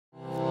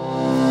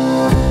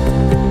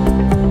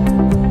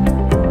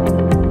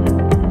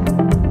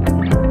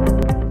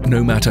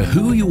No matter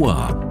who you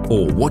are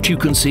or what you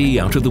can see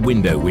out of the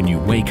window when you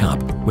wake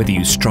up, whether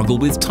you struggle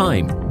with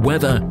time,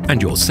 weather and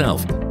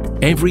yourself,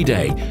 every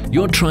day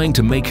you're trying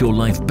to make your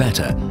life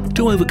better,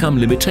 to overcome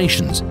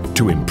limitations,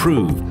 to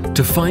improve,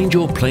 to find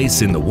your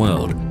place in the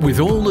world.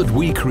 With all that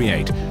we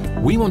create,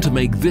 we want to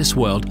make this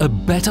world a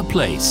better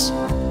place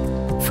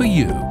for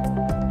you.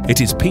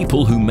 It is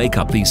people who make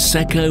up the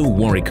SECO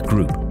WARWICK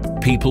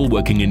Group. People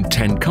working in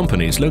 10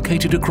 companies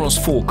located across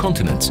 4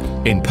 continents,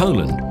 in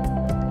Poland,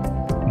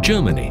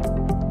 Germany,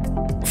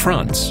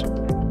 France,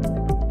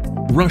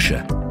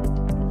 Russia,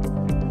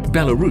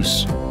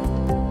 Belarus,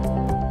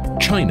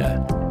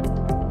 China,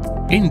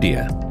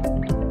 India,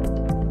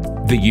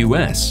 the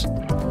US.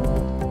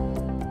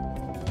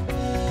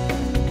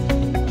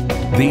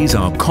 These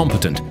are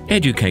competent,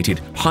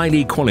 educated,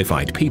 highly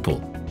qualified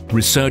people.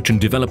 Research and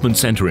Development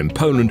Centre in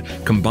Poland,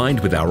 combined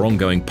with our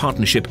ongoing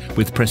partnership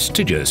with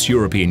prestigious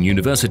European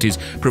universities,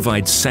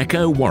 provides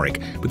SECO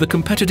WARWICK with a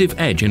competitive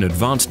edge in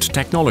advanced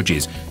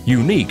technologies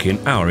unique in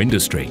our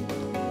industry.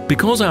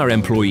 Because our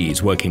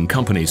employees work in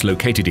companies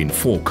located in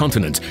 4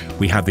 continents,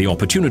 we have the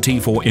opportunity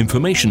for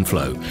information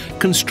flow,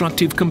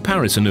 constructive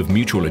comparison of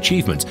mutual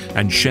achievements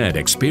and shared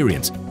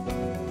experience.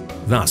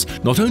 Thus,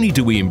 not only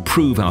do we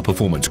improve our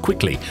performance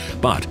quickly,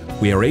 but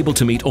we are able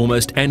to meet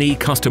almost any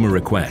customer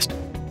request.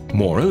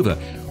 Moreover,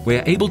 we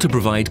are able to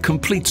provide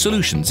complete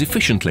solutions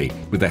efficiently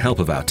with the help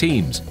of our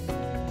teams.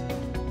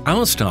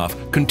 Our staff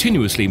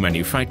continuously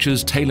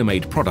manufactures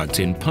tailor-made products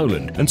in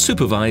Poland and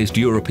supervised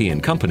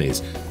European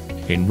companies.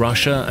 In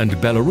Russia and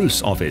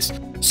Belarus office,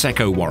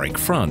 SECO WARWICK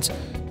France,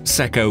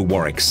 SECO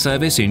WARWICK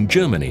service in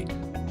Germany,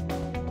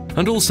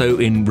 and also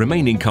in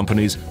remaining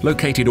companies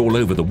located all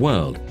over the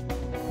world: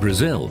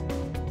 Brazil,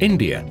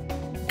 India,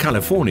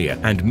 California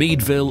and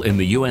Meadville in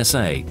the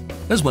USA,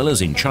 as well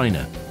as in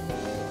China.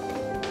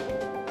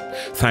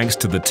 Thanks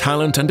to the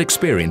talent and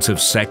experience of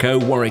SECO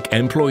WARWICK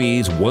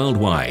employees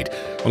worldwide,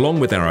 along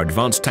with our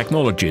advanced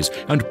technologies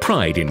and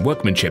pride in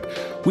workmanship,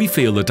 we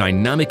feel the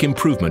dynamic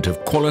improvement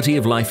of quality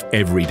of life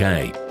every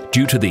day.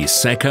 Due to these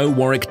SECO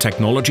WARWICK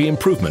technology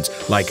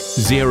improvements like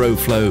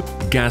zero-flow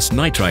gas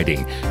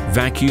nitriding,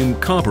 vacuum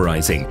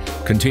carburizing,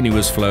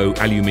 continuous flow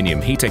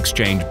aluminium heat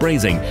exchange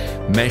brazing,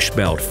 mesh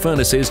belt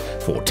furnaces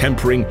for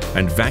tempering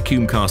and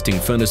vacuum casting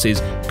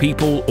furnaces,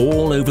 people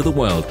all over the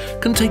world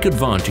can take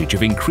advantage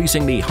of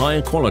increasingly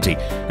higher quality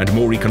and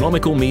more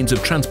economical means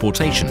of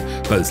transportation,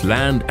 both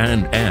land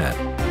and air.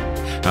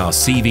 Our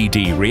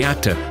CVD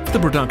reactor for the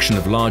production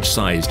of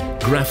large-sized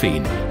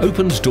graphene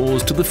opens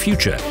doors to the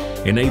future,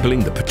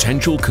 enabling the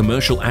potential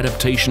commercial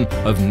adaptation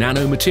of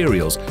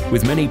nanomaterials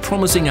with many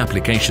promising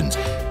applications,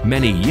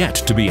 many yet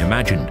to be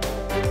imagined.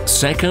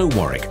 SECO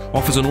WARWICK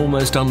offers an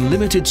almost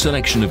unlimited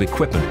selection of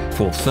equipment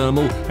for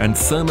thermal and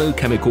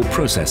thermochemical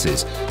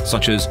processes,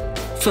 such as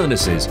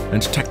furnaces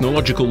and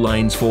technological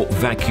lines for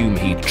vacuum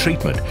heat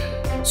treatment,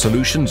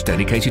 solutions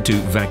dedicated to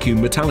vacuum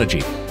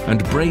metallurgy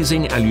and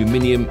brazing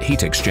aluminium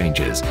heat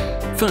exchangers,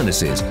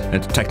 furnaces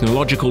and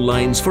technological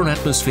lines for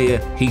atmosphere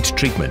heat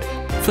treatment,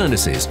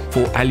 furnaces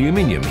for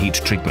aluminium heat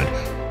treatment,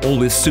 all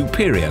with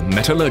superior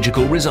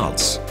metallurgical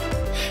results.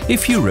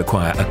 If you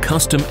require a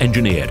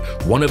custom-engineered,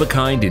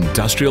 one-of-a-kind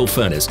industrial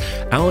furnace,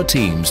 our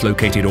teams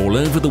located all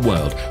over the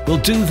world will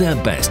do their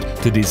best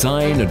to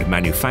design and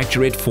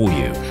manufacture it for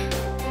you.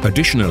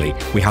 Additionally,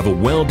 we have a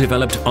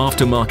well-developed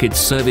aftermarket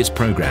service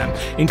program,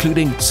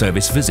 including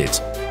service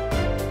visits,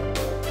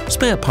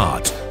 spare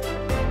parts,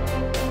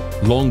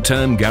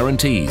 long-term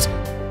guarantees,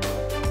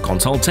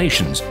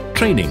 consultations,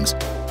 trainings,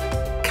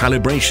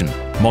 calibration,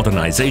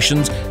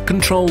 modernizations,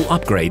 control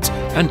upgrades,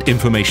 and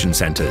information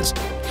centers.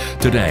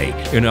 Today,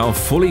 in our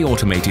fully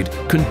automated,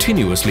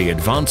 continuously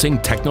advancing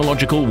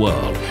technological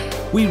world,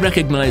 we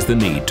recognize the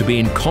need to be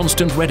in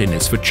constant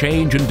readiness for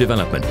change and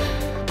development.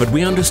 But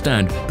we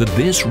understand that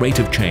this rate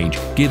of change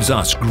gives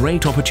us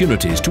great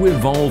opportunities to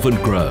evolve and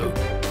grow.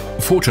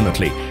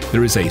 Fortunately,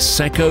 there is a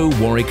SECO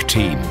WARWICK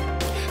team.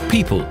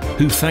 People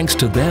who, thanks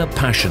to their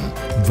passion,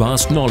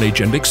 vast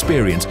knowledge and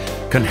experience,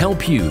 can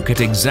help you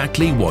get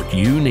exactly what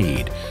you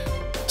need.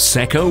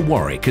 SECO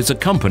WARWICK is a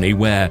company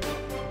where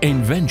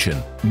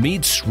invention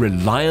meets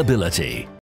reliability.